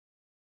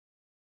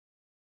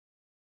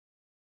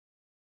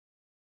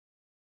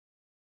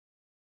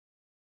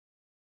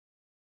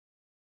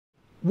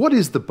What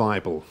is the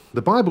Bible?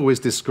 The Bible is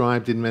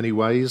described in many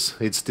ways.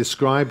 It's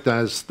described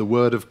as the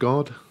Word of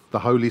God,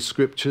 the Holy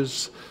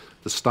Scriptures,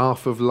 the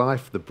staff of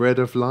life, the bread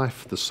of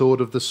life, the sword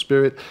of the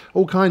Spirit,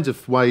 all kinds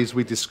of ways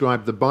we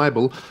describe the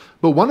Bible.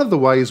 But one of the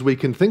ways we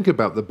can think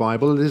about the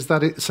Bible is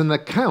that it's an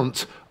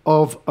account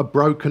of a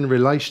broken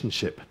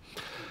relationship.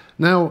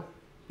 Now,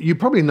 you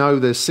probably know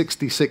there's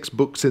 66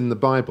 books in the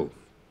Bible.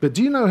 But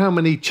do you know how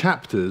many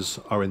chapters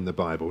are in the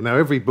Bible? Now,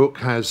 every book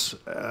has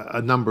a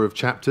number of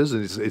chapters,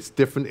 and it's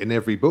different in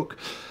every book.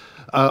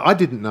 I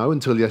didn't know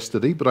until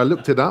yesterday, but I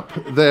looked it up.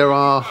 There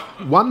are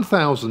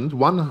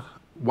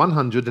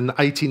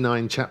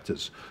 1,189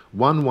 chapters,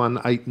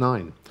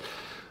 1189.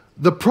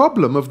 The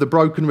problem of the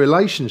broken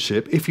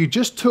relationship, if you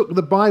just took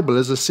the Bible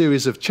as a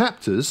series of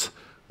chapters,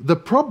 the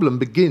problem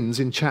begins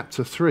in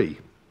chapter 3.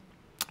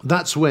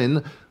 That's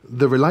when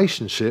the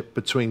relationship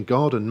between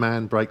God and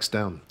man breaks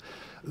down.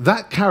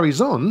 That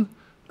carries on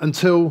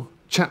until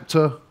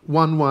chapter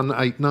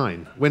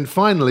 1189, when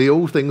finally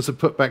all things are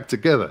put back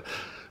together.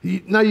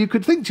 Now, you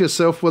could think to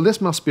yourself, well,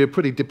 this must be a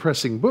pretty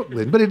depressing book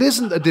then. But it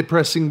isn't a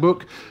depressing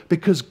book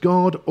because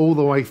God, all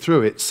the way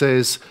through it,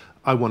 says,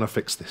 I want to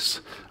fix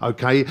this.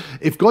 Okay?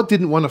 If God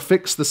didn't want to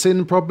fix the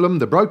sin problem,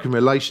 the broken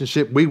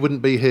relationship, we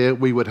wouldn't be here.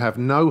 We would have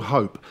no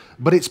hope.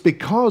 But it's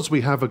because we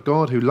have a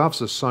God who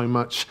loves us so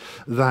much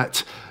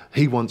that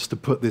he wants to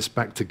put this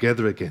back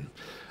together again.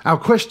 Our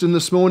question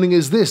this morning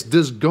is this: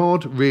 does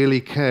God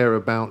really care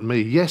about me?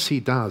 Yes, he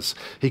does.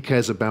 He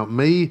cares about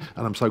me,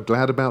 and I'm so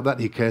glad about that.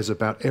 He cares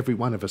about every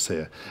one of us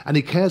here, and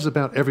he cares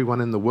about everyone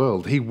in the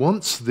world. He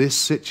wants this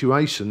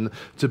situation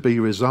to be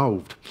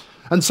resolved.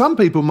 And some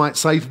people might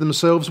say to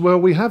themselves, well,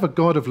 we have a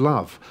God of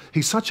love.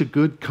 He's such a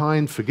good,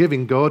 kind,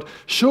 forgiving God.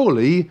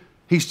 Surely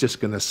he's just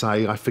going to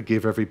say, I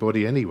forgive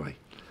everybody anyway.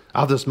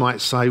 Others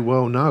might say,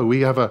 well, no,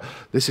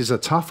 this is a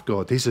tough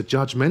God. He's a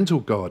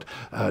judgmental God.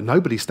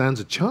 Nobody stands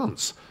a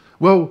chance.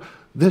 Well,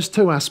 there's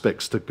two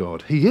aspects to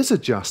God. He is a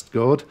just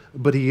God,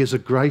 but he is a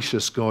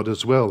gracious God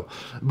as well.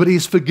 But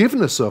his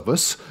forgiveness of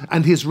us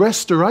and his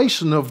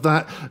restoration of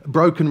that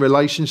broken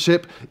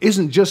relationship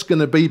isn't just going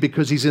to be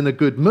because he's in a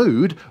good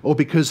mood or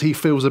because he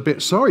feels a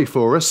bit sorry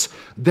for us.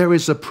 There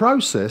is a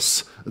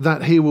process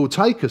that he will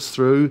take us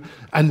through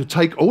and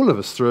take all of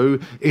us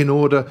through in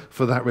order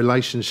for that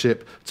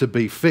relationship to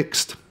be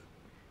fixed.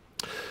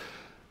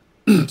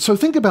 So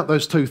think about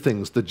those two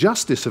things, the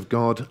justice of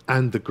God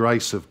and the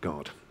grace of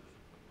God.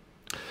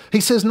 He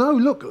says, no,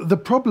 look, the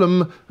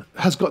problem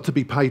has got to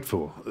be paid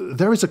for.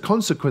 There is a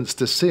consequence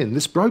to sin.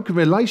 This broken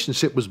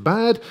relationship was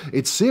bad.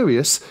 It's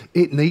serious.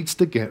 It needs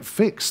to get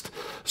fixed.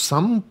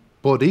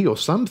 Somebody or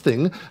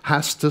something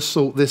has to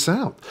sort this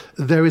out.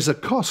 There is a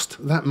cost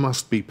that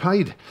must be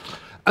paid.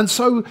 And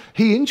so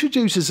he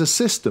introduces a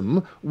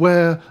system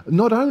where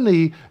not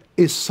only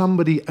is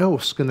somebody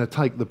else going to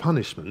take the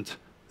punishment,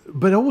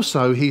 but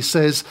also he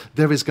says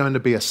there is going to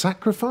be a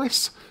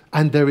sacrifice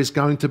and there is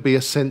going to be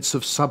a sense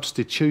of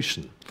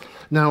substitution.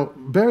 Now,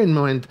 bear in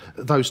mind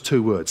those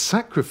two words,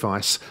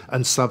 sacrifice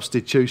and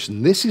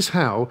substitution. This is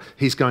how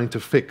he's going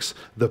to fix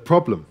the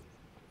problem.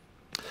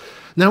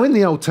 Now, in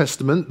the Old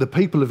Testament, the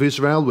people of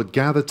Israel would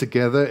gather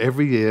together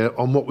every year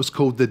on what was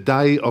called the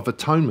Day of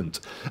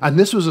Atonement. And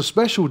this was a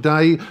special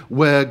day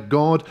where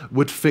God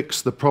would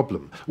fix the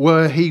problem,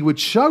 where he would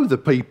show the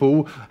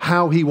people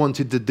how he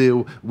wanted to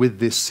deal with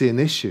this sin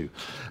issue.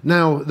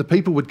 Now, the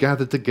people would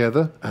gather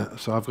together.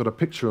 So I've got a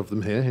picture of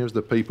them here. Here's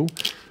the people.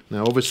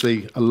 Now,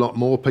 obviously, a lot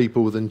more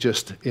people than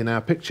just in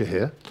our picture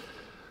here.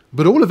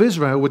 But all of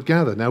Israel would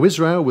gather. Now,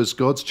 Israel was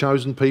God's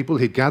chosen people.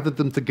 He gathered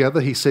them together.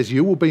 He says,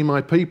 you will be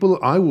my people,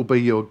 I will be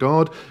your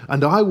God,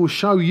 and I will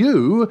show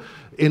you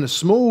in a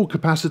small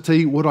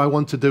capacity what I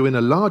want to do in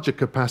a larger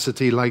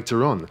capacity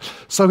later on.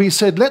 So he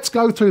said, let's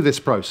go through this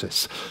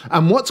process.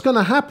 And what's going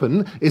to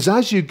happen is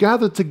as you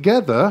gather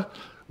together,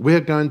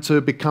 we're going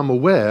to become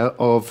aware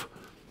of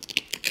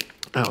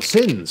our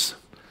sins.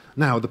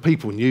 Now, the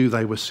people knew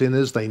they were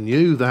sinners. They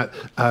knew that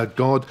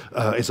God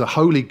is a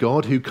holy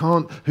God who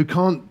can't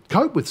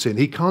cope with sin.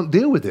 He can't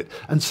deal with it.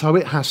 And so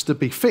it has to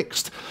be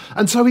fixed.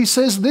 And so he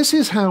says, this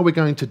is how we're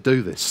going to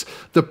do this.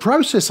 The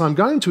process I'm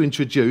going to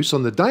introduce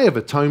on the Day of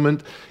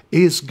Atonement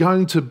is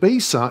going to be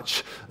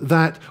such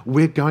that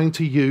we're going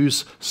to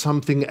use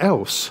something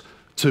else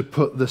to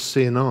put the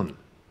sin on.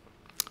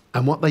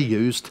 And what they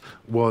used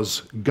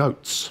was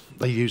goats.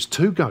 They used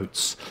two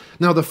goats.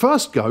 Now, the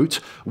first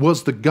goat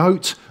was the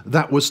goat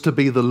that was to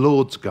be the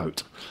Lord's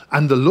goat.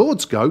 And the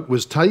Lord's goat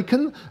was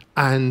taken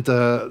and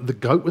the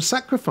goat was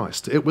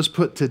sacrificed. It was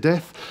put to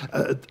death.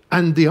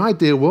 And the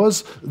idea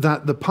was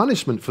that the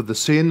punishment for the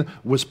sin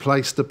was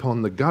placed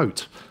upon the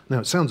goat. Now,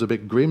 it sounds a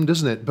bit grim,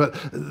 doesn't it? But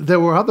there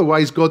were other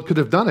ways God could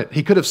have done it.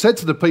 He could have said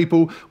to the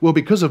people, well,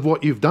 because of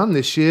what you've done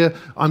this year,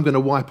 I'm going to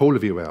wipe all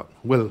of you out.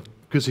 Well,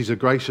 because he's a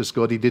gracious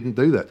God, he didn't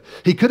do that.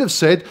 He could have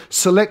said,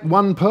 select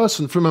one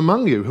person from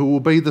among you who will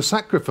be the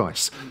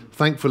sacrifice.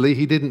 Thankfully,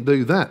 he didn't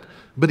do that.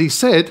 But he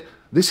said,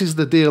 this is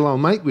the deal I'll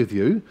make with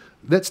you.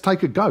 Let's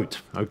take a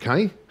goat,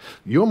 okay?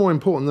 You're more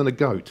important than a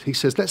goat. He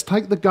says, let's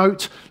take the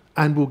goat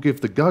and we'll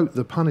give the goat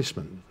the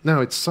punishment. Now,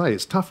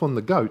 it's tough on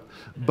the goat,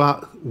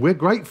 but we're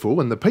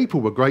grateful, and the people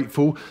were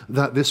grateful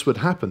that this would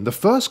happen. The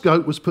first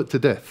goat was put to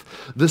death.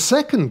 The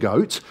second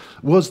goat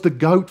was the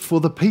goat for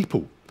the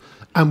people.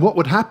 And what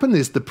would happen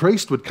is the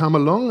priest would come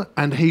along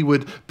and he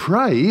would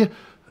pray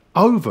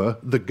over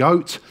the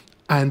goat,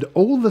 and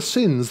all the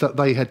sins that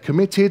they had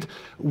committed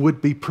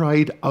would be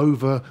prayed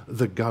over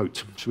the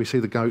goat. Should we see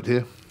the goat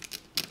here?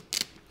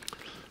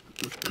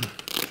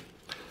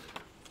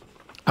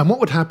 And what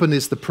would happen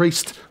is the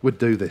priest would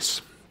do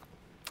this.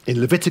 In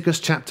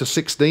Leviticus chapter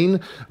 16,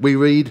 we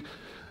read,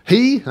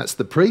 "He," that's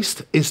the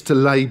priest, "is to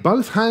lay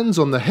both hands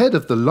on the head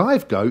of the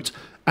live goat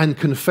and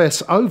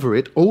confess over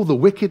it all the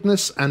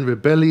wickedness and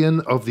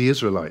rebellion of the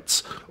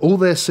Israelites, all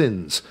their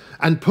sins,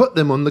 and put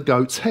them on the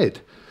goat's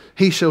head.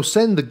 He shall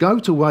send the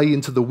goat away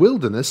into the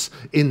wilderness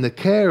in the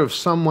care of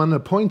someone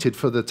appointed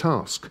for the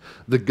task.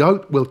 The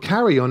goat will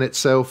carry on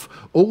itself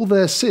all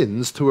their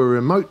sins to a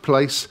remote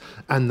place,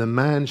 and the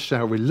man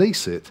shall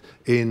release it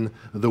in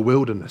the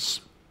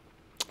wilderness."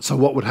 So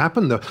what would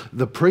happen?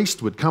 The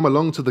priest would come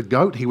along to the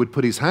goat, he would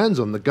put his hands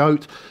on the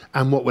goat,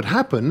 and what would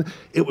happen,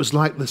 it was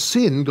like the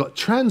sin got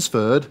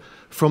transferred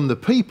from the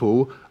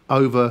people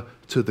over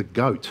to the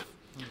goat.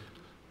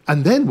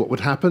 And then what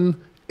would happen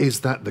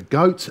is that the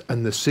goat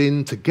and the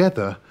sin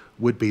together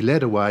would be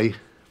led away.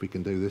 We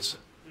can do this.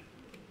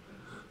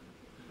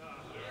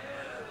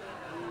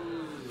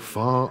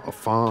 Far,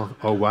 far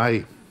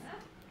away.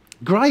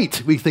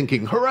 Great, we're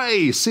thinking,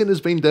 hooray, sin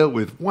has been dealt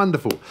with,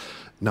 wonderful.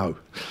 No.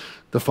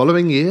 The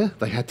following year,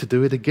 they had to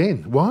do it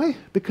again. Why?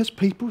 Because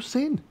people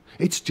sin.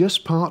 It's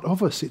just part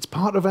of us. It's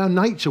part of our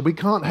nature. We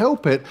can't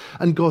help it.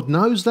 And God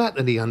knows that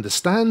and he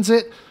understands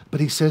it.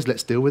 But he says,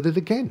 let's deal with it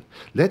again.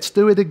 Let's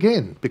do it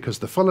again. Because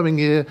the following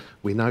year,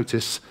 we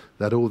notice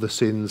that all the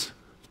sins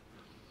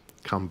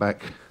come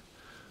back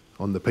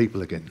on the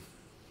people again.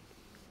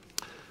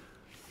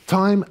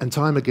 Time and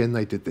time again,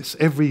 they did this.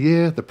 Every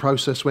year, the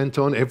process went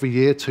on. Every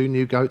year, 2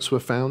 new goats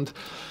were found.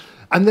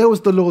 And there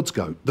was the Lord's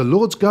goat. The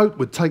Lord's goat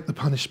would take the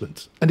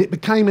punishment. And it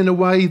became, in a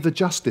way, the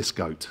justice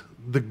goat.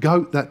 The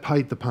goat that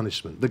paid the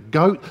punishment. The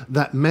goat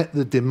that met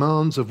the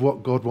demands of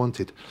what God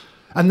wanted.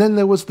 And then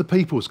there was the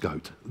people's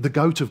goat. The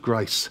goat of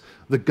grace.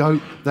 The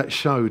goat that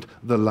showed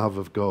the love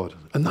of God.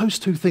 And those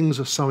two things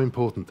are so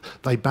important.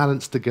 They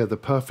balance together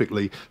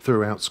perfectly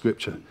throughout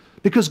Scripture.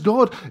 Because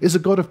God is a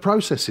God of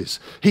processes.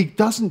 He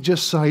doesn't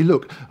just say,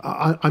 look,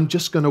 I'm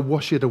just going to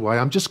wash it away.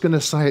 I'm just going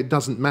to say it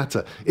doesn't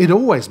matter. It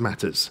always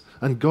matters.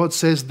 And God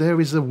says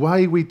there is a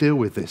way we deal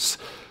with this.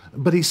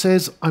 But he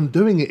says, I'm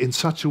doing it in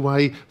such a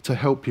way to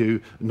help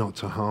you, not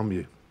to harm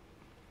you.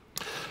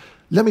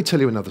 Let me tell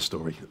you another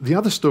story. The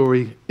other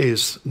story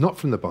is not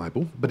from the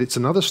Bible, but it's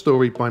another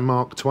story by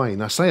Mark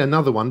Twain. I say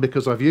another one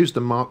because I've used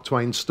the Mark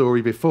Twain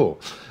story before.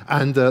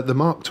 And the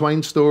Mark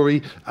Twain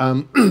story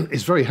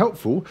is very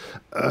helpful.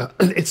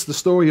 It's the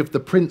story of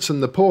the prince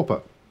and the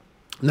pauper.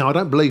 Now, I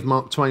don't believe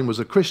Mark Twain was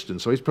a Christian,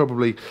 so he's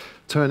probably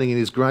turning in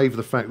his grave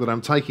the fact that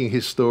I'm taking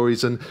his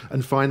stories and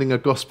finding a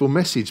gospel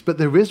message, but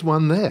there is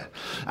one there.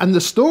 And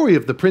the story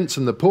of the prince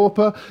and the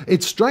pauper,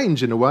 it's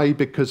strange in a way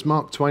because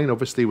Mark Twain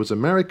obviously was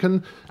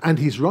American and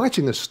he's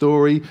writing a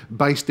story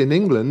based in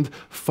England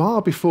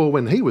far before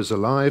when he was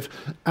alive,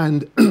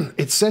 and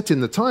it's set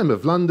in the time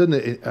of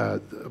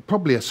London,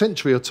 probably a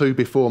century or two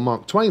before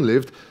Mark Twain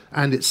lived,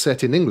 and it's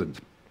set in England.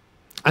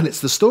 And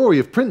it's the story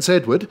of Prince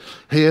Edward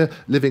here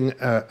living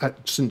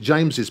at St.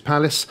 James's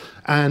Palace,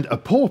 and a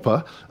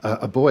pauper,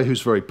 a boy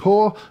who's very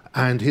poor,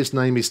 and his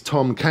name is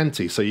Tom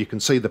Canty. So you can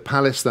see the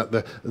palace that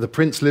the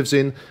prince lives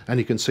in,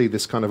 and you can see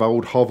this kind of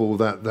old hovel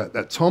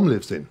that Tom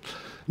lives in.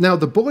 Now,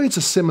 the boy's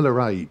a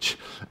similar age,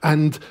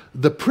 and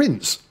the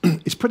prince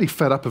is pretty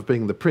fed up of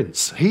being the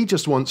prince. He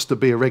just wants to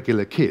be a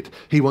regular kid.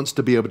 He wants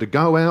to be able to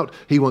go out.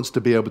 He wants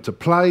to be able to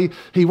play.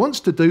 He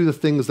wants to do the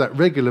things that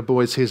regular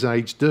boys his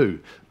age do.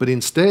 But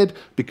instead,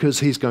 because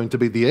he's going to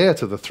be the heir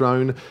to the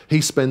throne,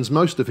 he spends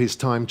most of his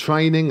time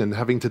training and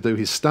having to do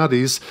his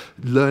studies,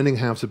 learning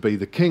how to be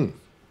the king.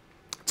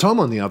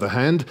 Tom, on the other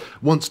hand,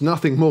 wants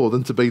nothing more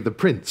than to be the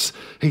prince.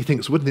 He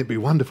thinks, wouldn't it be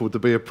wonderful to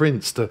be a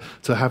prince, to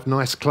have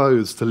nice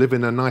clothes, to live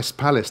in a nice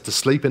palace, to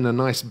sleep in a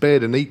nice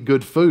bed and eat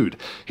good food.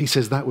 He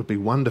says that would be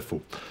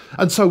wonderful.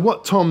 And so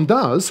what Tom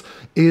does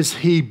is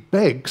he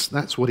begs,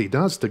 that's what he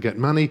does to get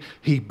money,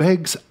 he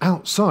begs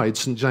outside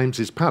St.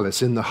 James's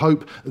Palace in the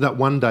hope that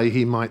one day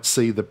he might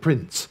see the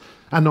prince.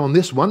 And on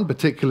this one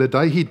particular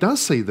day, he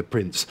does see the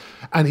prince.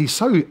 And he's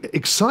so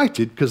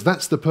excited, because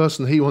that's the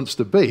person he wants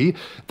to be,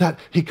 that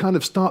he kind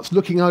of starts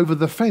looking over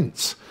the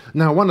fence.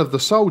 Now, one of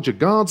the soldier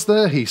guards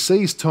there, he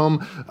sees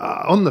Tom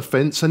on the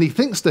fence, and he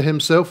thinks to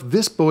himself,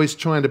 this boy's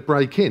trying to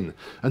break in.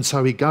 And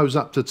so he goes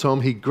up to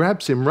Tom, he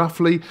grabs him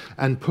roughly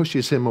and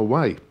pushes him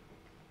away.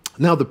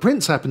 Now, the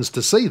prince happens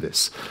to see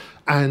this.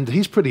 And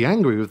he's pretty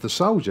angry with the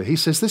soldier. He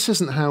says, this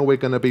isn't how we're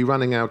going to be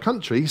running our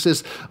country. He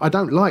says, I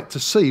don't like to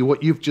see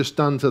what you've just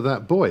done to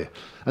that boy.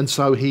 And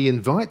so he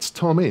invites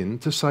Tom in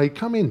to say,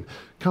 come in,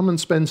 come and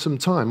spend some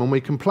time and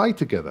we can play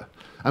together.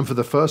 And for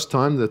the first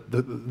time,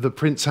 the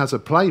prince has a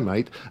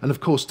playmate. And of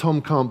course,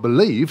 Tom can't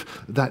believe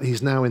that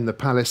he's now in the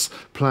palace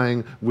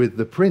playing with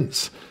the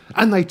prince.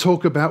 And they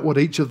talk about what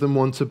each of them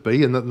want to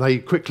be, and that they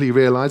quickly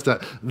realise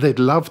that they'd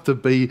love to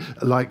be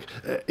like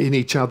in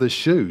each other's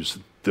shoes.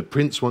 The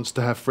prince wants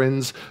to have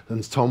friends,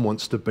 and Tom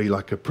wants to be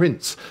like a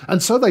prince.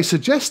 And so they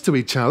suggest to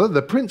each other.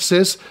 The prince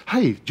says,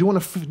 "Hey, do you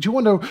want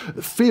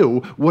to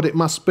feel what it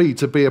must be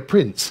to be a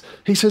prince?"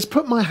 He says,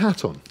 "Put my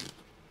hat on."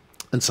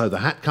 And so the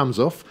hat comes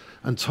off,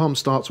 and Tom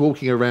starts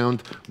walking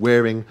around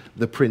wearing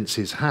the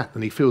prince's hat,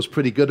 and he feels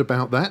pretty good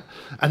about that.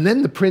 And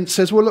then the prince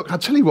says, "Well, look, I'll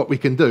tell you what we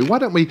can do. Why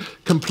don't we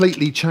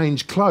completely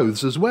change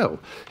clothes as well?"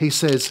 He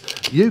says,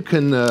 you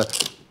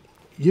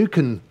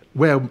can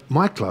wear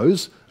my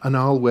clothes, and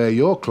I'll wear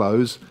your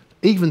clothes,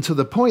 even to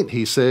the point,"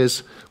 he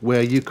says,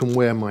 "where you can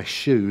wear my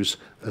shoes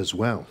as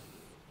well."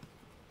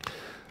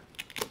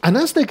 And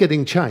as they're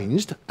getting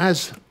changed,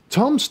 as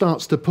Tom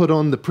starts to put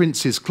on the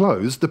prince's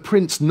clothes, the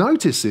prince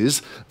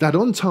notices that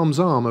on Tom's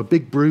arm are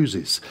big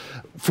bruises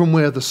from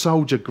where the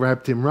soldier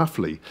grabbed him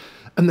roughly.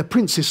 And the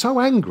prince is so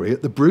angry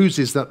at the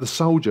bruises that the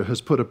soldier has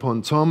put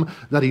upon Tom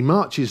that he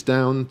marches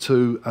down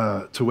to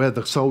where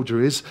the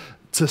soldier is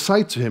to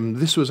say to him,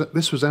 this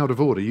was out of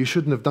order, you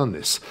shouldn't have done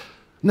this.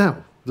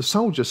 Now, the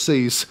soldier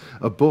sees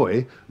a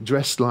boy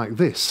dressed like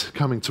this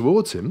coming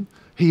towards him.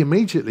 He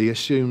immediately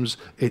assumes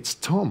it's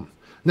Tom.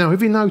 Now,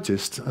 have you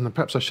noticed, and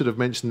perhaps I should have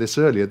mentioned this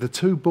earlier, the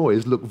two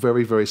boys look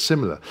very, very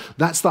similar.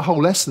 That's the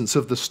whole essence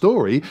of the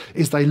story,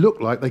 is they look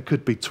like they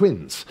could be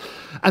twins.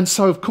 And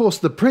so, of course,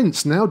 the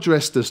prince, now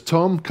dressed as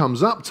Tom,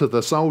 comes up to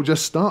the soldier,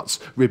 starts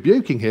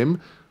rebuking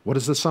him. What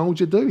does the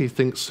soldier do? He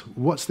thinks,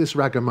 what's this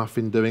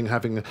ragamuffin doing,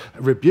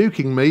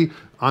 rebuking me?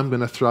 I'm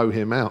going to throw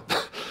him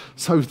out.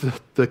 So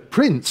the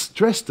prince,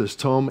 dressed as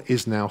Tom,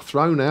 is now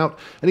thrown out,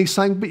 and he's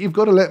saying, "But you've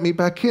got to let me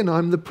back in.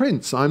 I'm the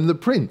prince. I'm the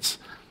prince."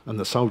 And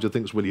the soldier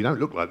thinks, "Well, you don't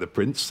look like the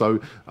prince, so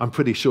I'm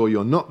pretty sure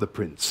you're not the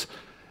prince."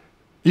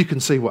 You can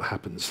see what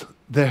happens.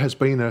 There has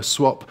been a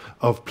swap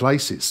of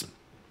places.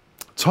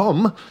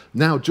 Tom,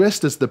 now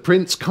dressed as the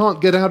prince,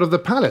 can't get out of the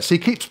palace. He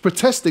keeps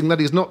protesting that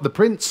he's not the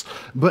prince,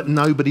 but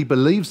nobody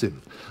believes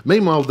him.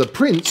 Meanwhile, the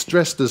prince,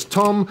 dressed as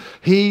Tom,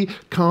 he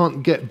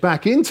can't get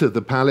back into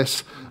the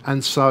palace,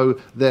 and so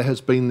there has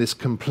been this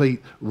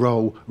complete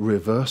role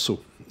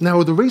reversal.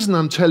 Now, the reason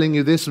I'm telling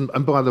you this,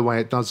 and by the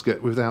way, it does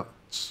get, without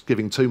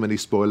giving too many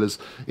spoilers,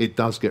 it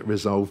does get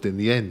resolved in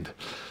the end.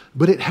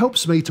 But it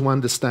helps me to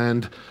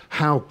understand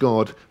how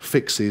God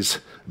fixes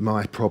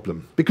my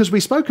problem. Because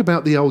we spoke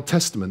about the Old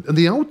Testament, and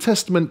the Old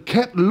Testament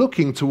kept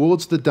looking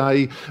towards the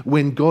day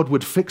when God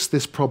would fix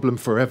this problem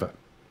forever.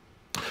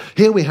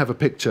 Here we have a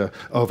picture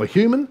of a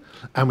human,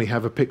 and we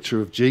have a picture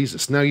of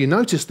Jesus. Now, you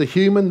notice the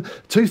human,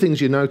 two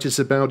things you notice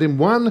about him.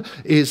 One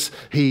is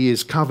he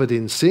is covered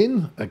in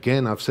sin.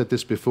 Again, I've said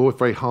this before, it's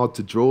very hard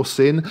to draw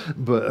sin,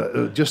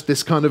 but just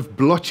this kind of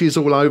blotches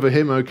all over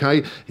him,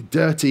 okay?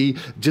 Dirty,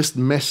 just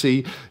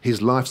messy,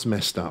 his life's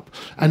messed up.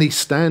 And he's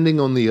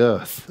standing on the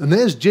earth. And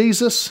there's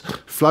Jesus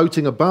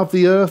floating above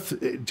the earth,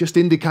 just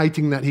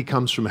indicating that he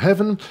comes from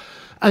heaven.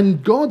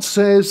 And God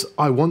says,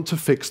 I want to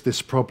fix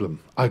this problem.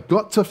 I've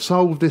got to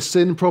solve this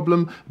sin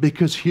problem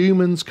because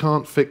humans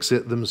can't fix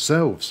it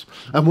themselves.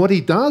 And what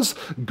he does,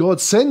 God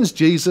sends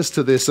Jesus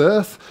to this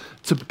earth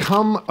to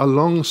come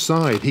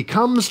alongside. He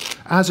comes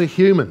as a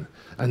human,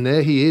 and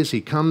there he is.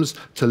 He comes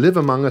to live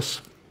among us,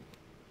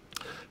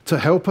 to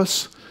help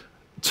us,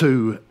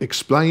 to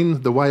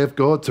explain the way of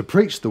God, to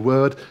preach the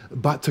word,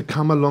 but to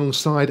come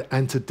alongside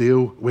and to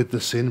deal with the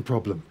sin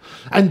problem.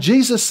 And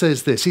Jesus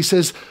says this, he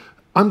says,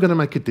 I'm going to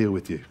make a deal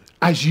with you.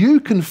 As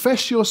you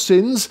confess your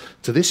sins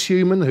to this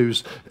human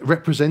who's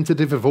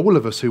representative of all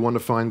of us who want to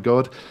find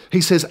God, he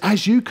says,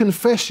 as you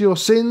confess your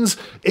sins,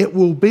 it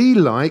will be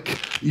like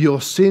your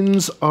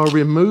sins are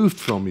removed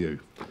from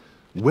you.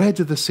 Where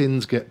do the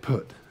sins get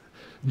put?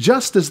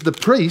 Just as the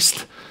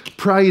priest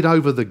prayed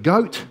over the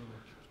goat,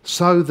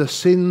 so the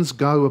sins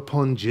go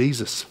upon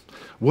Jesus.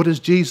 What does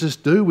Jesus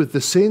do with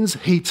the sins?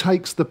 He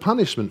takes the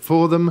punishment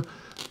for them,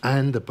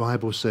 and the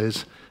Bible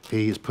says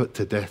he is put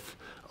to death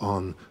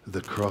on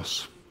the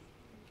cross.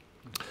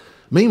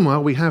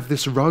 Meanwhile, we have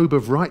this robe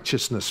of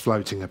righteousness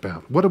floating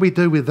about. What do we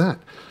do with that?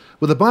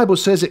 Well, the Bible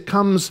says it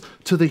comes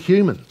to the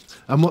human.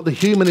 And what the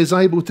human is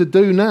able to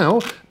do now,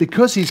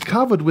 because he's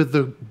covered with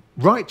the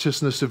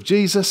righteousness of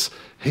Jesus,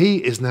 he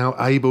is now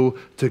able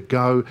to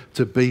go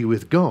to be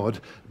with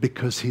God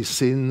because his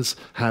sins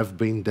have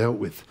been dealt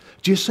with.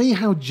 Do you see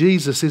how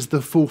Jesus is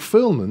the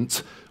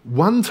fulfillment,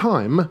 one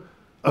time,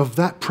 of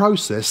that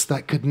process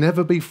that could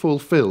never be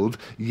fulfilled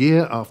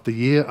year after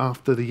year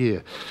after the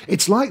year?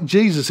 It's like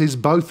Jesus is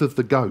both of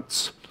the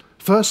goats.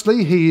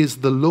 Firstly, he is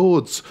the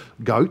Lord's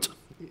goat,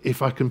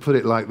 if I can put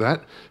it like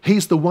that.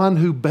 He's the one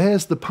who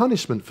bears the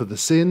punishment for the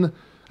sin.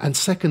 And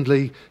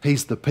secondly,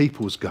 he's the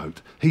people's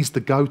goat. He's the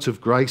goat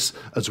of grace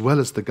as well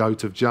as the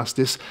goat of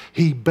justice.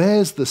 He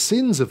bears the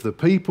sins of the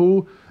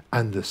people,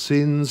 and the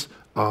sins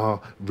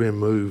are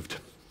removed.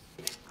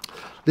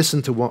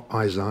 Listen to what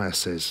Isaiah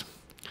says.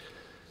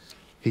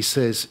 He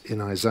says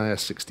in Isaiah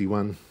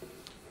 61,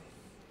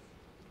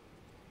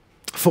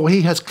 For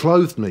he has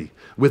clothed me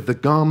with the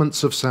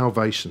garments of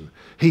salvation.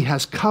 He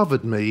has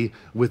covered me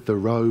with the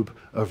robe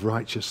of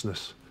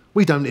righteousness.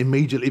 We don't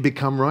immediately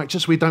become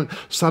righteous. We don't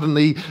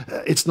suddenly,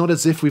 it's not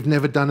as if we've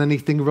never done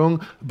anything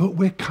wrong, but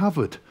we're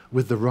covered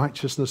with the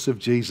righteousness of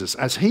Jesus.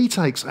 As he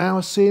takes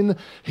our sin,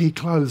 he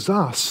clothes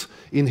us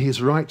in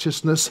his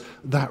righteousness,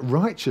 that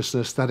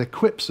righteousness that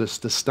equips us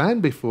to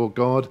stand before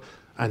God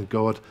and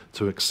God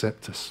to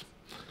accept us.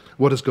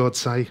 What does God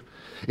say?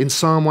 In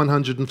Psalm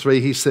 103,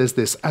 he says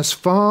this, as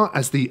far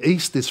as the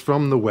east is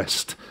from the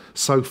west,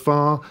 so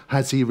far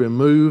has he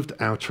removed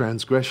our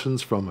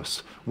transgressions from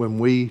us when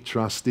we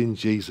trust in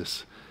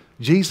Jesus.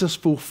 Jesus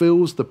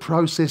fulfills the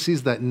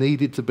processes that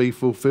needed to be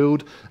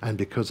fulfilled, and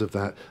because of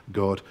that,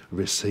 God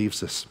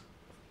receives us.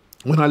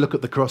 When I look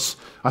at the cross,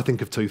 I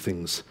think of two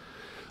things.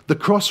 The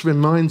cross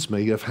reminds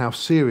me of how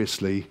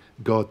seriously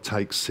God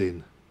takes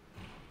sin,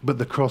 but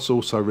the cross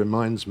also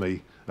reminds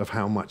me of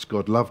how much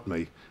God loved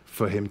me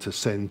for him to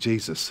send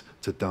Jesus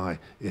to die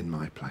in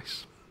my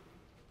place.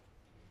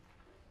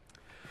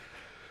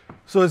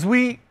 So as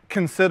we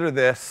consider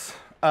this,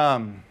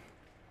 I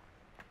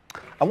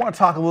want to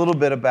talk a little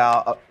bit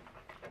about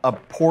a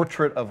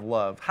portrait of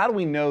love. How do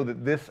we know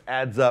that this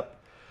adds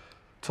up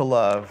to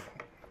love?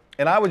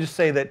 And I would just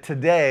say that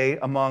today,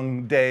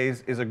 among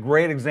days, is a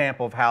great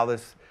example of how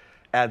this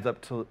adds up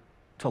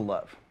to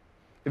love.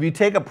 If you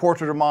take a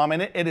portrait of mom,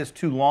 and it is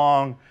too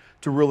long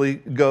to really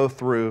go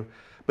through,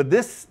 but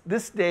this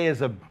day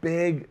is a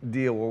big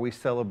deal where we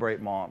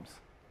celebrate moms.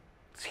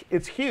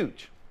 It's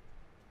huge.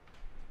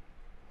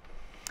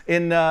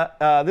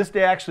 This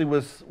day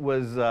actually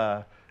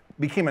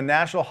became a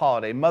national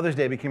holiday. Mother's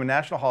Day became a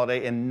national holiday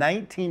in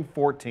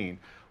 1914.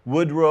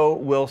 Woodrow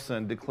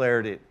Wilson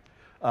declared it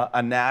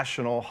a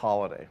national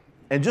holiday.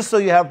 And just so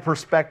you have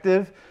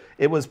perspective,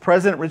 it was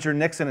President Richard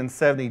Nixon in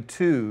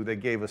 '72 that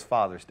gave us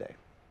Father's Day.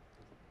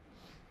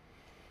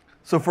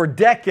 So for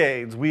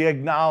decades, we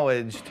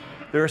acknowledged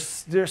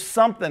there's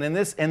something in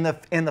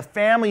the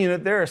family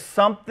unit. There is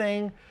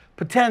something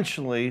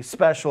potentially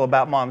special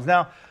about moms.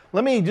 Now,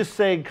 let me just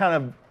say,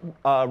 kind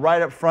of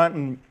right up front,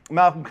 and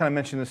Malcolm kind of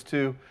mentioned this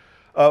too.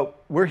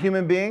 We're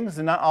human beings,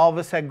 and not all of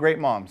us had great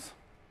moms,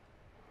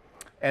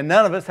 and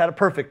none of us had a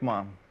perfect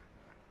mom.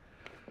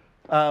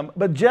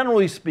 But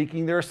generally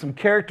speaking, there are some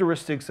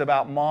characteristics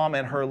about mom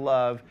and her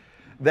love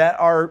that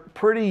are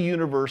pretty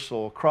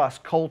universal,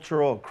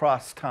 cross-cultural,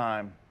 across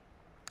time,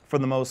 for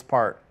the most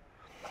part.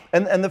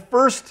 And the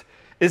first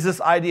is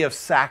this idea of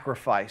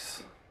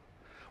sacrifice.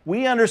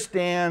 We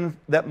understand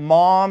that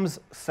moms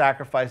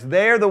sacrifice.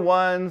 They're the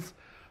ones,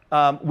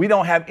 we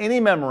don't have any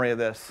memory of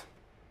this.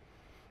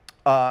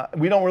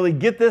 We don't really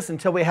get this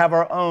until we have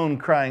our own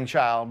crying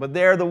child. But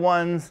they're the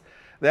ones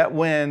that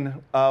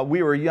when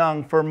we were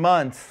young, for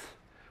months,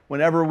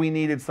 whenever we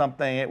needed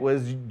something, it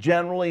was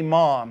generally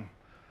mom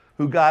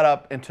who got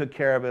up and took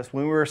care of us.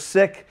 When we were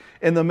sick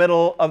in the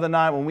middle of the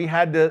night, when we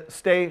had to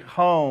stay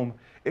home,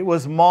 it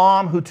was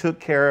mom who took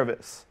care of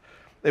us.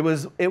 It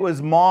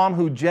was mom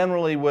who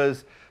generally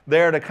was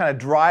there to kind of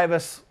drive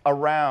us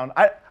around.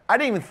 I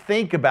didn't even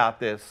think about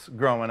this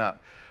growing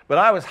up, but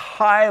I was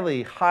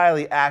highly,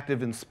 highly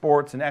active in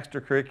sports and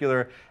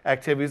extracurricular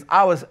activities.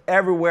 I was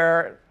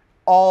everywhere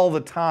all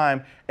the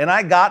time, and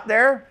I got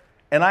there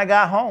and I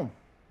got home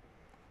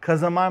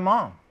because of my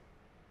mom.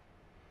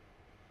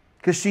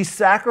 Because she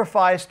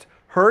sacrificed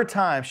her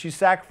time. She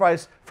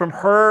sacrificed from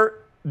her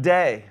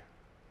day.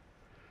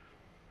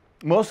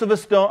 Most of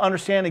us don't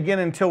understand, again,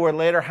 until we're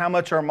later, how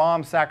much our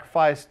moms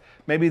sacrificed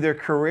maybe their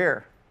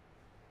career.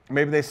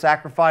 Maybe they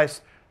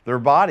sacrificed their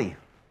body.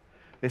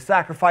 They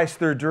sacrificed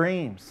their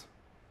dreams.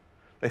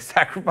 They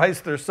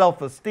sacrificed their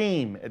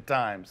self-esteem at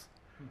times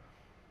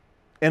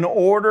in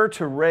order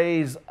to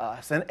raise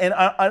us. And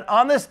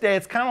on this day,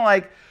 it's kind of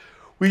like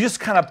we just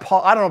kind of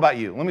pause. I don't know about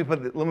you. Let me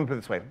put it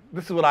this way.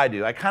 This is what I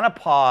do. I kind of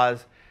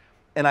pause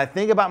and I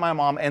think about my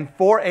mom, and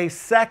for a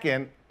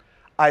second,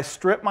 I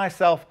strip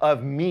myself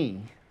of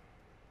me.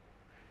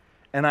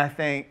 And I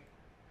think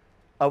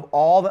of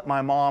all that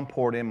my mom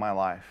poured in my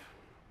life.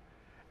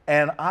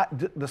 And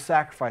the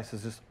sacrifice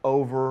is just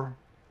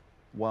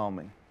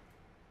overwhelming.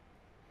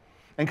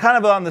 And kind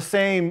of on the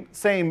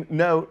same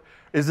note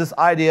is this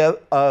idea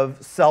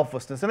of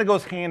selflessness. And it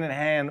goes hand in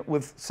hand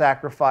with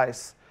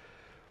sacrifice.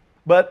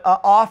 But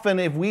often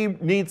if we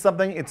need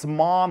something, it's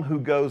mom who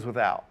goes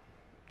without.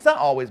 It's not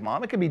always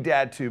mom. It can be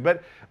dad too.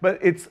 But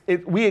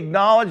we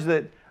acknowledge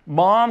that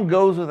mom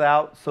goes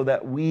without so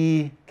that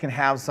we can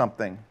have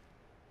something.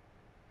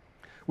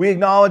 We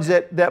acknowledge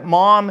that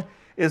mom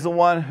is the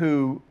one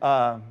who,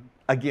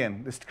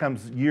 again, this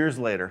comes years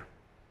later,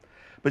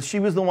 but she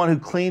was the one who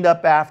cleaned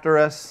up after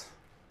us.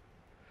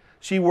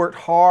 She worked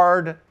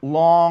hard,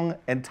 long,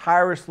 and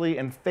tirelessly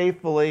and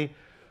faithfully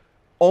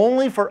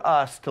only for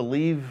us to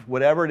leave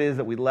whatever it is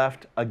that we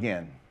left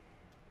again.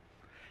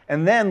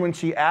 And then when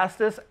she asked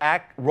us,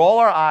 roll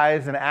our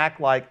eyes and act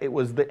like it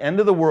was the end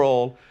of the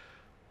world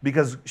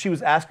because she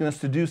was asking us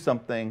to do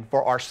something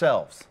for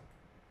ourselves.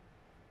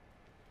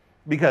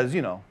 Because,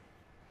 you know,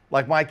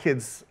 Like my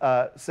kids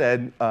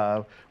said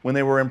when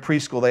they were in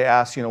preschool, they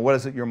asked, you know, what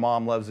is it your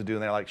mom loves to do?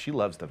 And they're like, she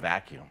loves to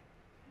vacuum.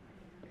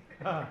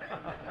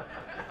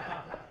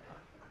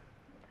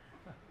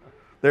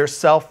 They're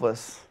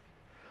selfless.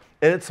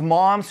 And it's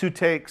moms who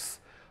takes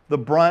the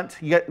brunt.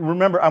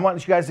 Remember, I want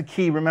you guys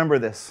to remember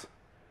this.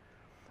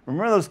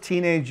 Remember those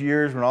teenage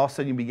years when all of a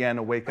sudden you began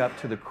to wake up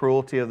to the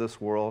cruelty of this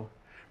world?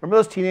 Remember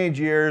those teenage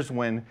years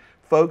when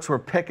folks were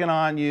picking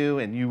on you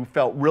and you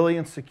felt really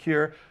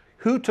insecure?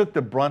 Who took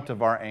the brunt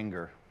of our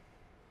anger?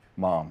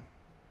 Mom.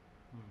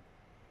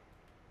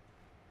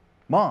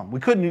 Mom. We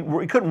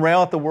couldn't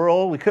rail at the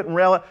world. We couldn't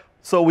rail at,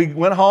 so we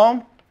went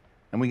home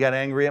and we got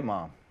angry at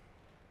mom.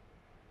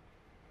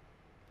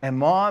 And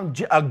mom,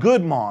 a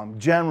good mom,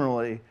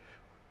 generally,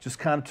 just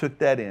kind of took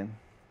that in.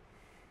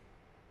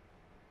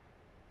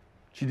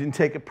 She didn't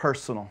take it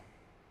personal.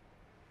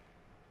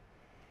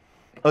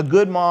 A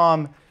good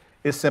mom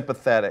is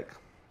sympathetic,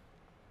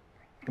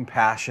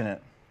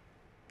 compassionate.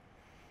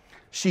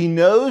 She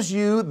knows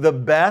you the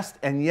best,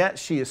 and yet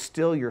she is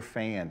still your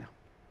fan.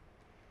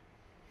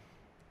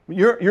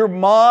 Your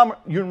mom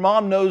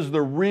knows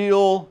the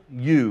real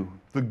you,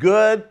 the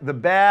good, the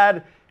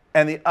bad,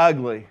 and the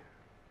ugly.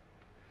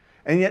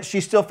 And yet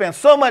she's still fan.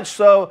 So much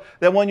so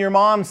that when your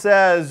mom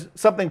says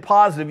something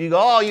positive, you go,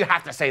 oh, you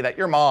have to say that.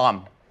 Your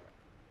mom.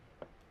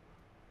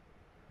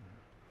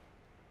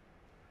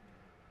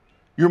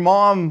 Your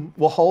mom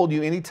will hold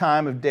you any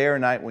time of day or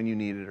night when you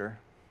needed her,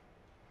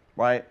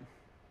 right?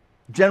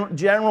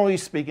 Generally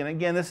speaking,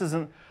 again, this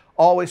isn't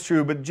always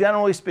true, but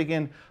generally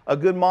speaking, a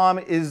good mom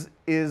is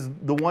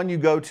the one you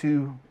go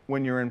to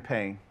when you're in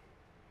pain.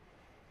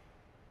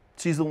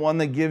 She's the one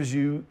that gives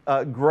you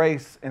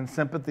grace and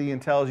sympathy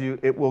and tells you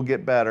it will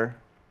get better.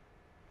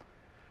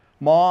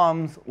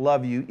 Moms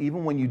love you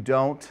even when you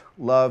don't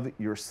love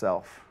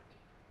yourself.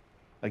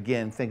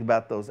 Again, think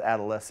about those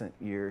adolescent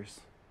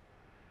years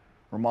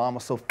where mom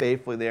was so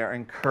faithfully there,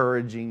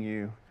 encouraging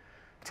you,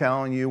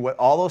 telling you what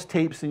all those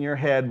tapes in your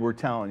head were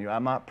telling you.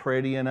 I'm not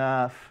pretty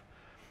enough.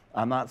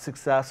 I'm not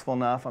successful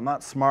enough. I'm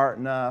not smart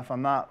enough.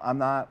 I'm not.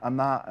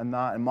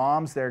 And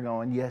mom's there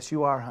going, yes,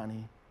 you are,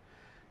 honey.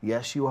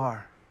 Yes, you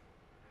are.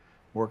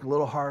 Work a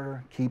little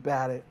harder. Keep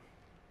at it.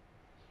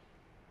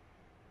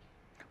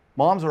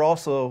 Moms are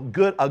also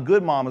good. A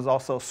good mom is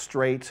also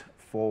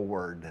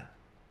straightforward. In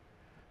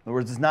other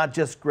words, it's not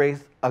just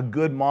grace. A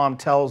good mom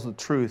tells the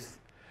truth.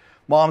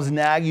 Moms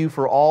nag you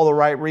for all the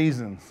right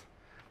reasons.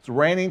 It's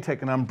raining,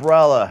 take an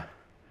umbrella.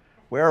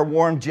 Wear a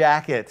warm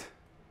jacket.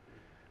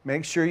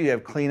 Make sure you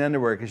have clean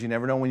underwear because you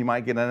never know when you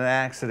might get in an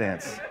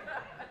accident.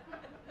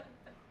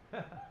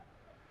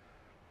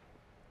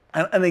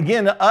 And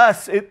again, to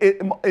us,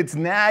 it's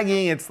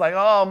nagging. It's like,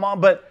 oh,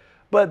 mom.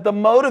 But the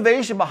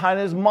motivation behind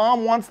it is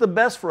mom wants the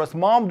best for us.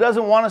 Mom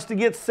doesn't want us to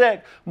get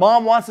sick.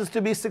 Mom wants us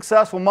to be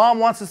successful. Mom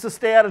wants us to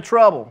stay out of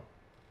trouble.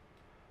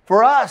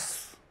 For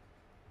us.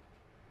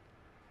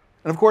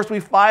 And of course, we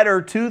fight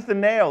her tooth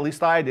and nail. At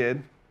least I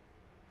did.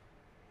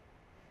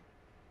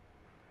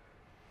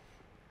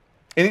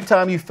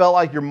 Anytime you felt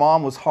like your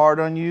mom was hard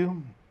on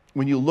you,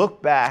 when you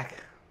look back,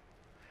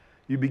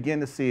 you begin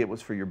to see it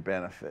was for your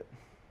benefit.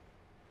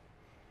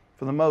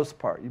 For the most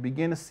part, you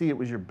begin to see it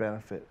was your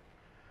benefit.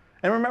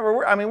 And remember,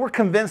 we're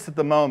convinced at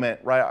the moment,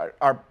 right?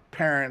 Our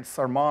parents,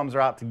 our moms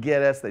are out to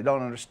get us. They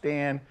don't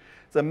understand.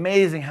 It's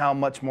amazing how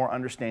much more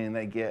understanding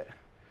they get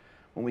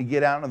when we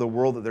get out into the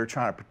world that they're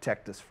trying to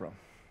protect us from.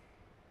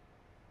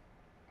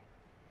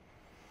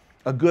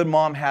 A good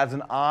mom has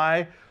an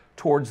eye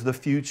towards the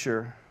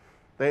future.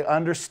 They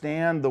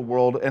understand the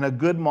world, and a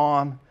good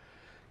mom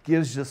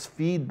gives us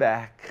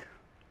feedback,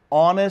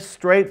 honest,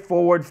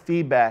 straightforward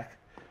feedback.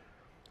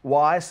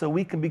 Why? So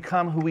we can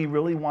become who we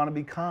really want to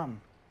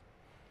become,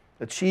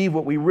 achieve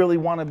what we really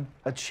want to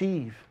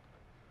achieve.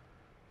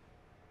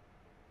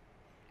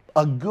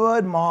 A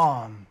good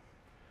mom,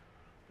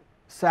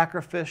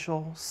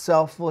 sacrificial,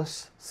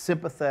 selfless,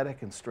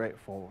 sympathetic, and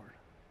straightforward.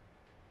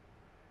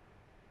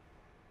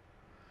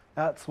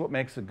 That's what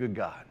makes a good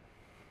God.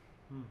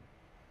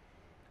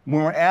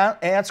 When we're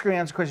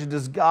answering the question,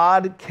 does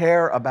God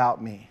care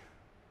about me?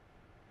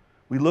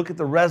 We look at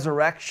the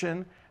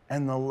resurrection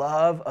and the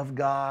love of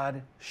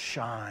God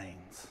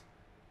shines.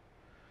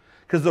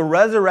 Because the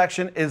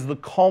resurrection is the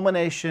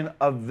culmination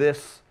of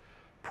this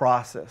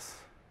process.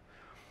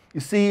 You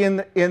see, in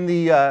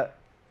the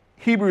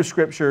Hebrew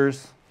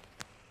Scriptures,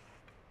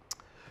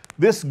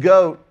 this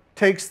goat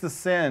takes the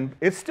sin.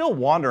 It's still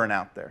wandering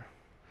out there.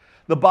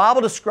 The Bible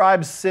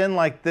describes sin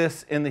like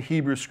this in the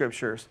Hebrew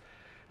Scriptures.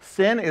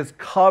 Sin is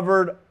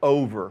covered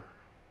over.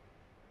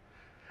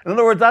 In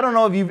other words, I don't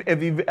know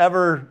if you've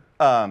ever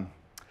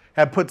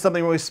had put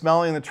something really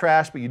smelly in the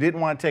trash, but you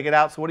didn't want to take it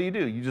out, so what do?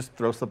 You just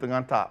throw something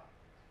on top.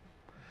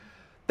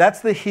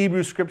 That's the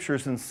Hebrew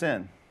Scriptures in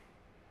sin.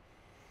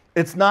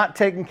 It's not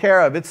taken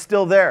care of. It's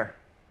still there.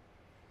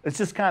 It's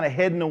just kind of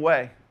hidden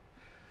away.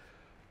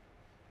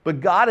 But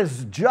God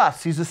is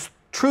just. He's a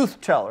truth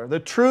teller. The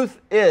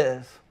truth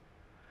is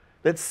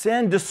that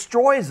sin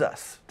destroys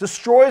us,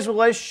 destroys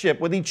relationship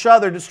with each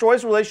other,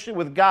 destroys relationship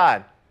with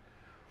God.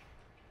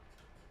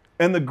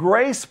 And the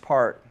grace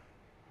part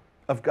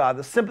of God,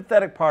 the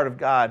sympathetic part of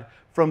God,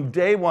 from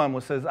day one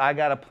says, I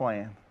got a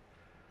plan.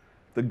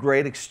 The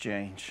great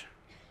exchange.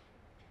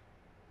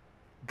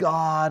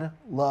 God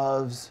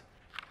loves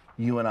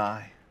you and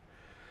I.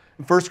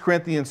 In 1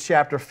 Corinthians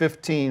chapter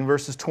 15,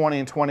 verses 20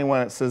 and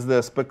 21, it says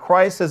this, but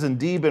Christ has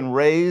indeed been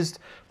raised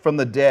from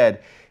the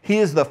dead. He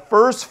is the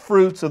first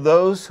fruits of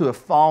those who have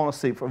fallen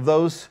asleep, of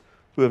those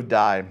who have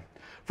died.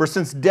 For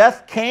since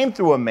death came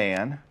through a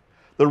man,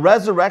 the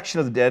resurrection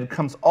of the dead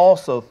comes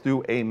also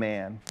through a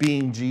man,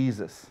 being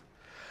Jesus.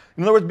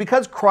 In other words,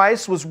 because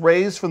Christ was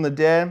raised from the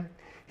dead,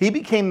 he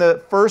became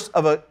the first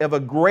of a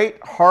great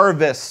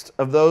harvest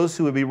of those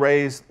who would be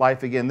raised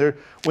life again.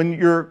 When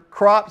your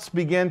crops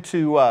begin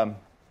to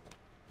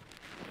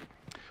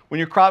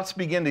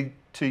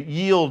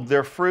yield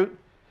their fruit,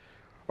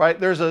 right?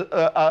 There's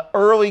a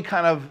early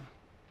kind of,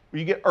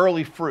 you get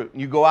early fruit,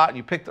 and you go out and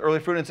you pick the early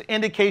fruit, and it's an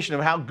indication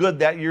of how good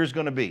that year is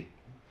going to be.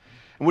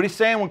 And what he's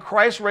saying, when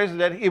Christ raised the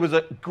dead, it was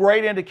a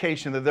great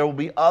indication that there will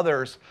be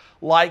others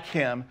like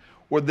him,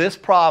 where this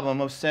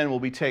problem of sin will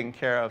be taken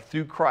care of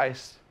through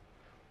Christ,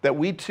 that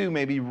we too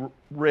may be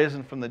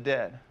risen from the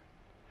dead.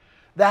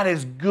 That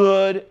is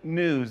good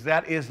news.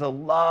 That is the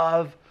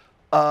love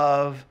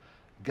of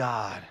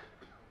God.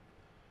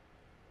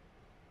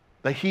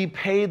 That he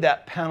paid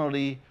that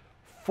penalty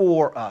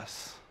for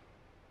us.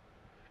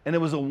 And it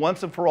was a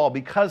once and for all.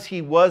 Because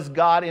he was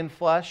God in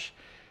flesh,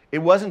 it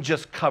wasn't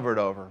just covered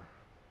over.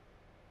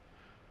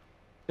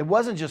 It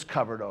wasn't just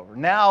covered over.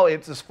 Now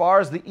it's as far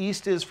as the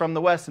east is from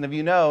the west. And if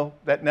you know,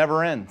 that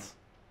never ends.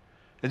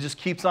 It just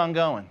keeps on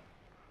going.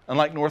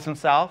 Unlike north and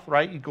south,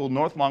 right? You go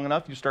north long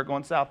enough, you start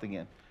going south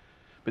again.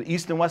 But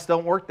east and west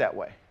don't work that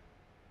way.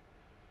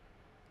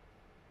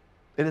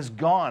 It is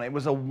gone. It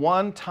was a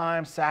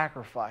one-time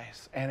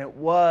sacrifice, and it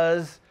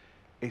was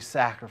a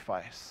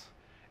sacrifice.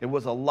 It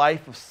was a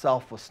life of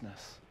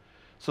selflessness.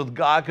 So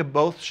God could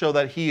both show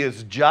that he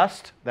is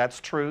just,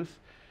 that's truth,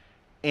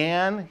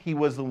 and he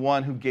was the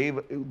one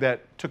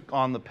that took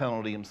on the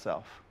penalty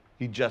himself.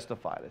 He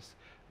justified us.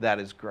 That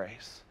is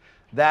grace.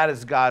 That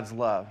is God's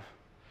love.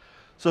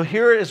 So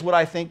here is what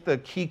I think the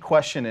key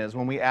question is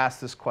when we ask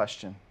this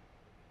question.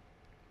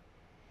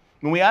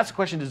 When we ask the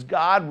question, does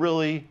God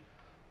really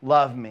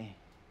love me?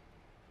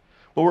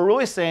 What we're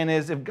really saying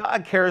is, if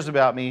God cares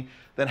about me,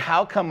 then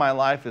how come my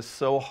life is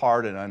so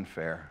hard and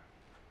unfair?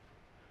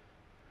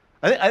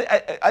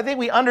 I think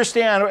we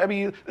understand,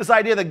 this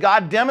idea that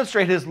God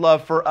demonstrated his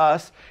love for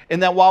us,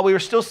 and that while we were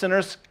still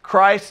sinners,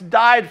 Christ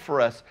died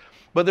for us.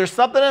 But there's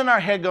something in our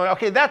head going,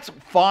 okay, that's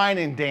fine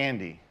and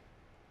dandy.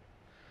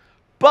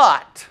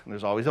 But,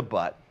 there's always a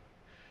but,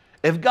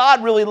 if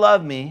God really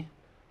loved me,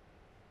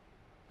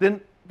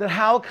 then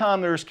how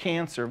come there's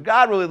cancer? If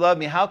God really loved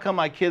me, how come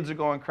my kids are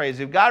going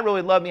crazy? If God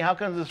really loved me, how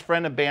come this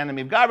friend abandoned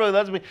me? If God really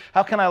loves me,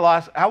 how come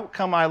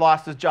I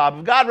lost this job?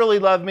 If God really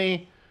loved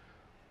me,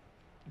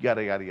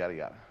 yada, yada, yada,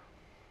 yada.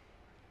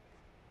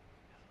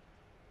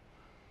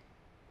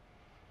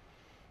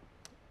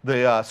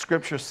 The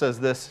scripture says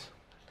this,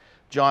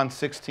 John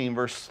 16,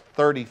 verse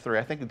 33.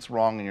 I think it's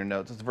wrong in your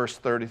notes. It's verse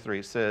 33.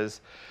 It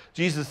says,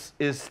 Jesus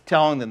is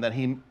telling them that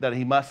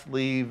he must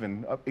leave,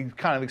 and he's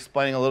kind of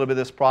explaining a little bit of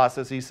this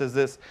process. He says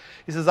this.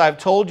 He says, I've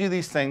told you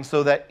these things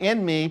so that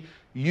in me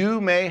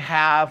you may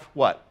have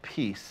what?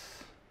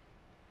 Peace.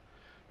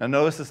 Now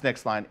notice this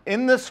next line.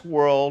 In this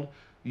world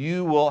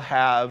you will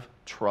have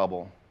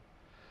trouble,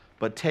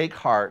 but take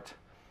heart,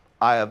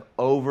 I have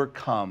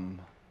overcome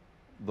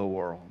the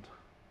world.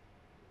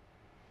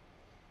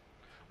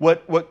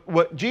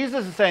 What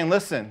Jesus is saying,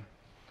 listen,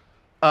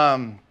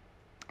 I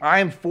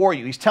am for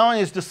you. He's telling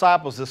his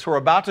disciples this, who are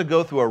about to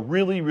go through a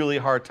really, really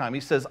hard time. He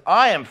says,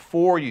 I am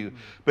for you.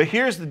 But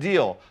here's the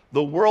deal.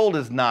 The world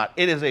is not.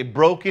 It is a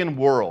broken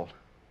world.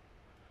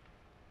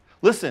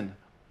 Listen,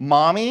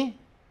 mommy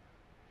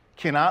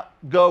cannot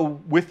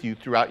go with you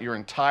throughout your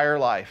entire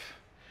life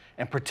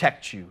and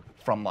protect you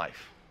from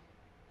life.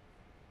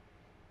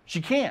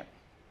 She can't.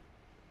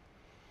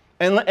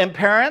 And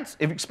parents,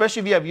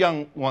 especially if you have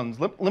young ones,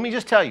 let me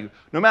just tell you,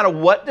 no matter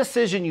what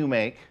decision you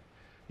make,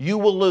 you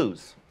will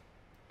lose.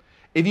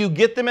 If you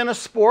get them in a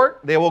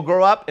sport, they will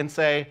grow up and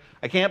say,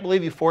 I can't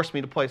believe you forced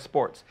me to play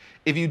sports.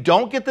 If you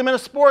don't get them in a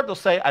sport, they'll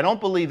say, I don't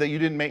believe that you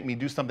didn't make me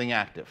do something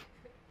active.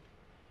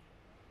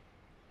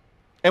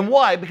 And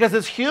why? Because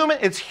it's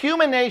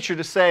human nature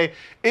to say,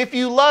 if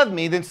you love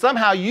me, then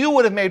somehow you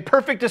would have made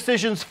perfect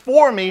decisions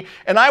for me,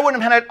 and I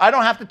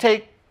don't have to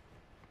take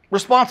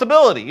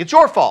responsibility. It's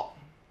your fault.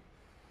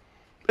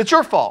 It's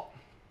your fault.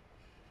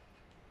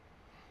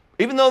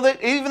 Even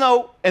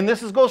though, and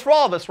this goes for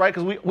all of us, right?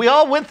 Because we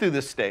all went through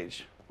this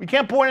stage. We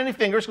can't point any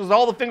fingers because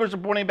all the fingers are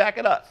pointing back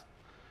at us.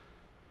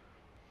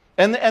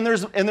 And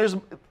there's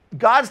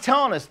God's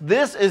telling us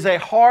this is a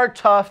hard,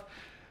 tough,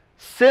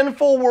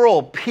 sinful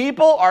world.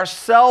 People are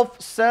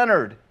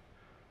self-centered.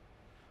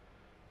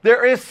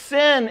 There is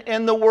sin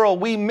in the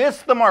world. We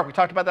miss the mark. We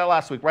talked about that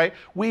last week, right?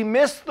 We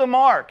miss the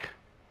mark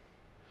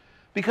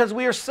because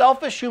we are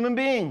selfish human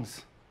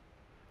beings.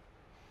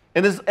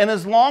 And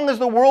as long as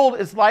the world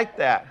is like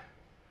that,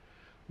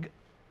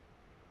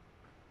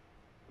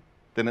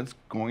 then it's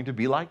going to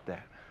be like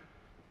that.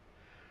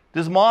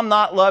 Does mom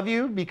not love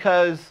you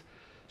because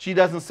she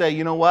doesn't say,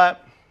 you know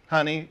what,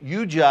 honey,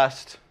 you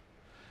just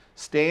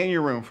stay in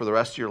your room for the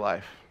rest of your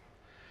life,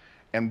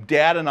 and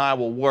dad and I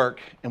will work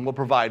and we'll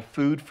provide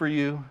food for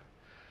you.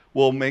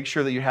 We'll make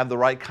sure that you have the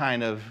right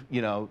kind of,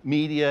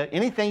 media.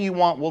 Anything you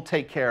want, we'll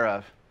take care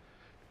of.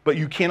 But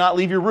you cannot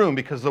leave your room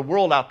because the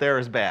world out there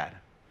is bad.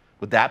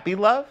 Would that be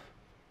love?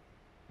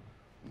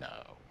 No.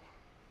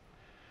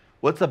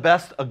 What's the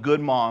best a good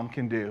mom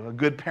can do, a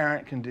good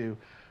parent can do?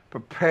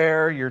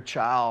 Prepare your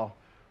child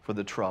for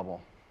the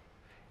trouble.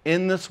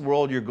 In this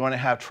world, you're going to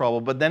have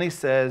trouble. But then he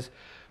says,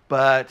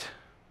 but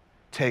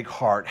take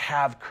heart,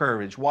 have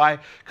courage. Why?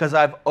 Because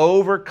I've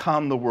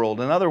overcome the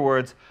world. In other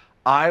words,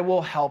 I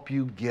will help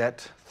you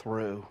get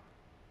through.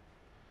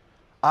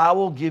 I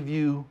will give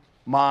you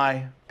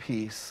my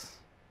peace.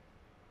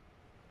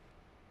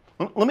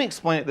 Let me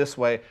explain it this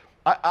way.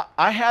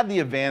 I had the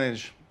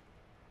advantage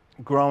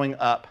growing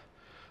up.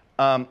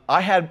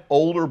 I had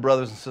older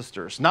brothers and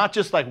sisters, not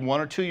just like 1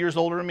 or 2 years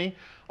older than me.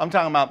 I'm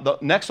talking about the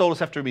next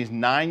oldest after me is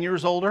 9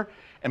 years older,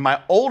 and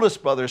my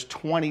oldest brother is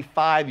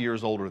 25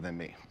 years older than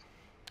me.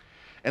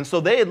 And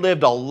so they had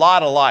lived a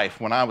lot of life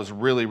when I was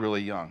really,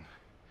 really young.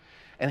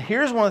 And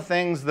here's one of the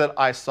things that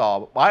I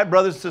saw. My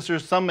brothers and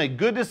sisters, some made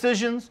good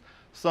decisions,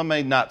 some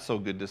made not so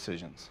good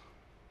decisions.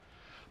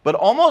 But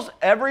almost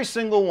every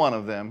single one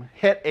of them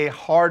hit a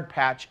hard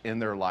patch in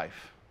their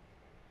life.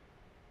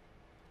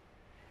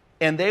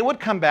 And they would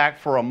come back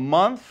for a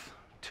month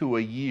to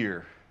a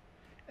year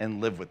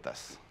and live with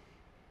us.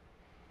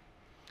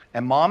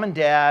 And mom and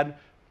dad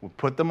would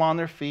put them on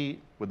their feet,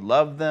 would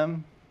love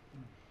them,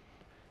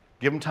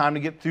 give them time to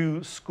get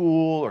through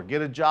school or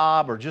get a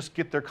job or just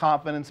get their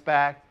confidence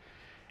back,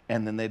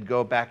 and then they'd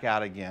go back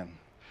out again.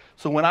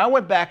 So when I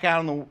went back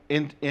out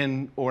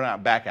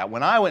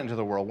when I went into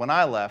the world, when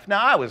I left,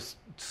 now I was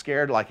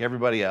scared like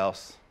everybody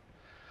else.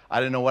 I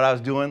didn't know what I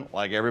was doing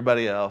like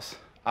everybody else.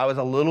 I was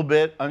a little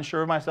bit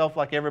unsure of myself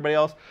like everybody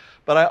else,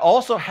 but I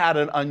also had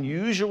an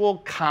unusual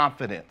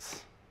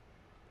confidence.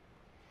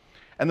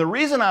 And the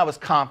reason I was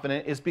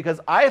confident is because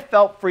I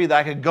felt free that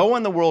I could go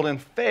in the world and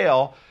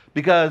fail,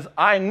 because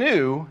I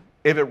knew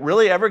if it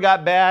really ever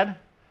got bad,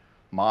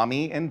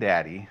 mommy and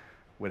daddy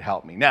would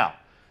help me. Now,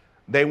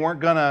 they weren't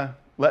going to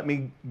let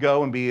me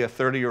go and be a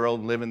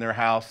 30-year-old and live in their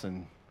house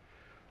and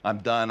I'm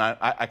done.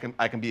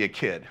 I can be a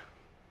kid.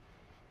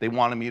 They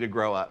wanted me to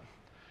grow up.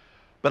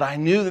 But I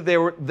knew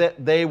that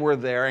they were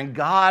there, and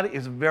God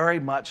is very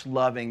much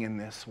loving in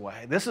this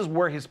way. This is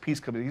where his peace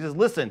comes in. He says,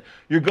 listen,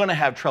 you're going to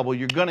have trouble.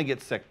 You're going to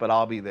get sick, but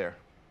I'll be there.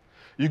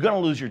 You're going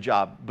to lose your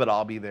job, but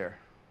I'll be there.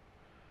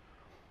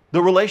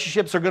 The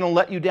relationships are going to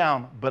let you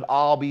down, but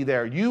I'll be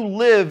there. You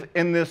live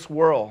in this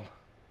world.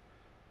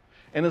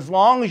 And as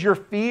long as your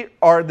feet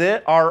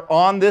are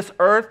on this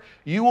earth,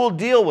 you will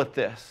deal with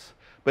this.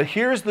 But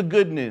here's the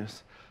good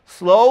news.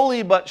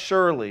 Slowly but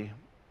surely,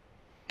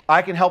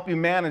 I can help you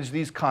manage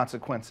these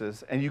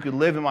consequences, and you can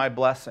live in my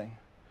blessing.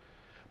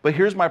 But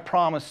here's my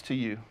promise to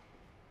you.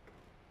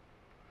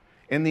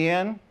 In the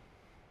end,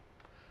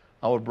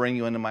 I will bring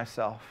you into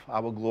myself. I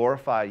will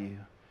glorify you,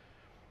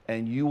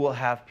 and you will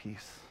have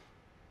peace.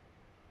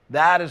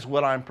 That is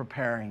what I'm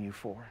preparing you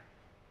for.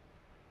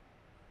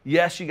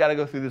 Yes, you got to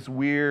go through this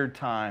weird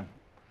time,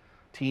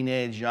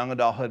 teenage, young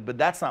adulthood, but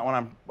that's not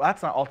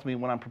ultimately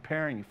what I'm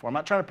preparing you for. I'm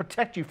not trying to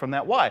protect you from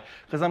that. Why?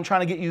 Because I'm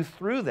trying to get you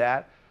through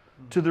that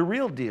to the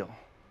real deal.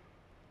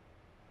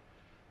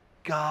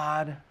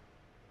 God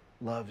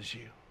loves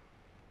you.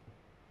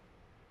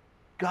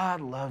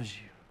 God loves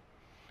you.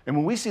 And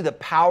when we see the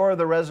power of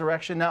the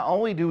resurrection, not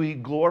only do we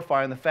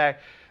glorify in the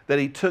fact that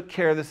he took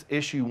care of this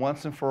issue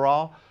once and for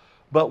all,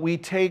 but we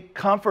take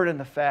comfort in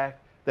the fact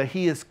that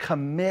he is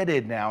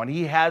committed now and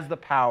he has the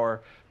power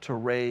to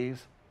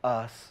raise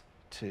us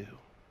too.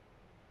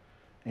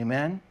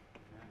 Amen?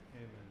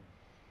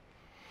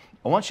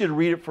 I want you to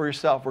read it for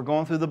yourself. We're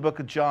going through the book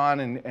of John,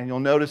 and you'll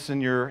notice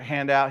in your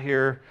handout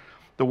here,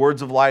 the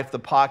Words of Life, the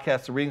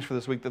podcast, the readings for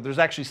this week, that there's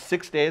actually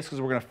 6 days because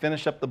we're going to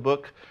finish up the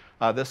book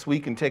this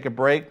week and take a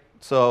break.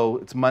 So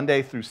it's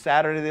Monday through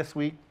Saturday this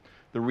week.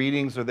 The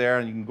readings are there,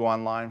 and you can go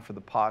online for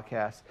the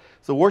podcast.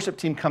 So the worship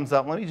team comes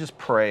up. Let me just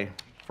pray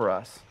for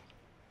us.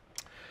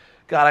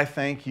 God, I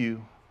thank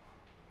you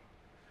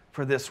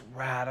for this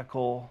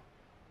radical,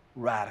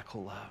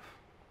 radical love.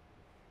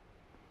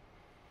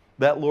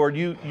 That, Lord,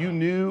 you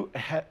knew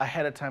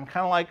ahead of time,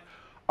 kind of like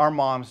our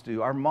moms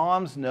do. Our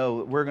moms know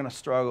that we're going to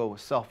struggle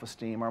with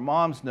self-esteem. Our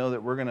moms know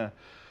that we're going to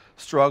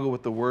struggle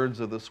with the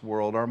words of this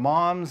world. Our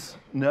moms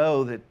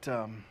know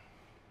that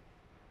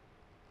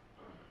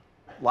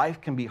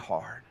life can be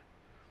hard,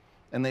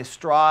 and they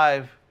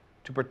strive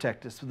to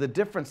protect us. But the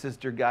difference is,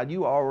 dear God,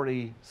 you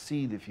already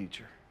see the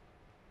future.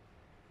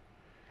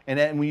 And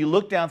then when you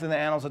look down through the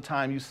annals of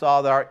time, you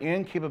saw that our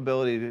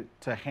incapability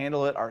to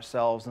handle it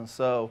ourselves. And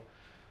so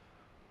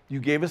you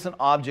gave us an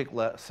object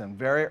lesson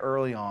very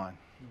early on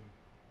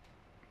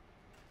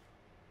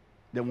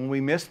that when we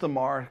miss the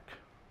mark,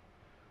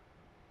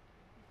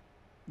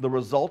 the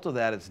result of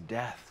that is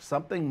death.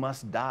 Something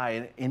must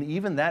die. And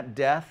even that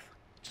death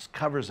just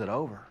covers it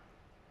over.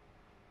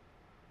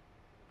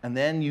 And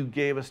then you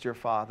gave us, dear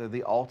Father,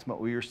 the ultimate,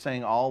 we were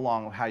saying all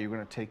along of how you're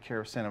going to take care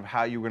of sin, of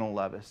how you're going to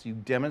love us. You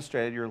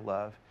demonstrated your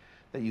love,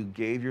 that you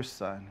gave your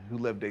Son, who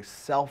lived a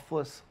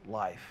selfless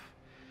life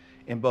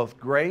in both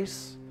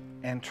grace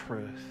and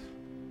truth,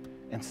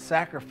 and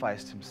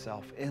sacrificed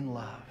himself in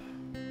love.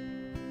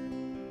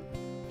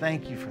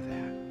 Thank you for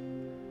that.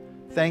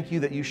 Thank you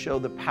that you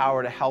showed the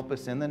power to help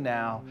us in the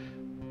now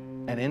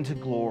and into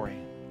glory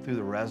through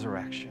the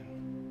resurrection.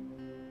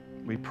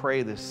 We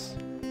pray this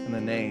in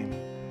the name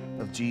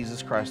of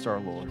Jesus Christ our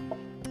Lord.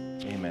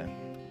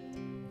 Amen.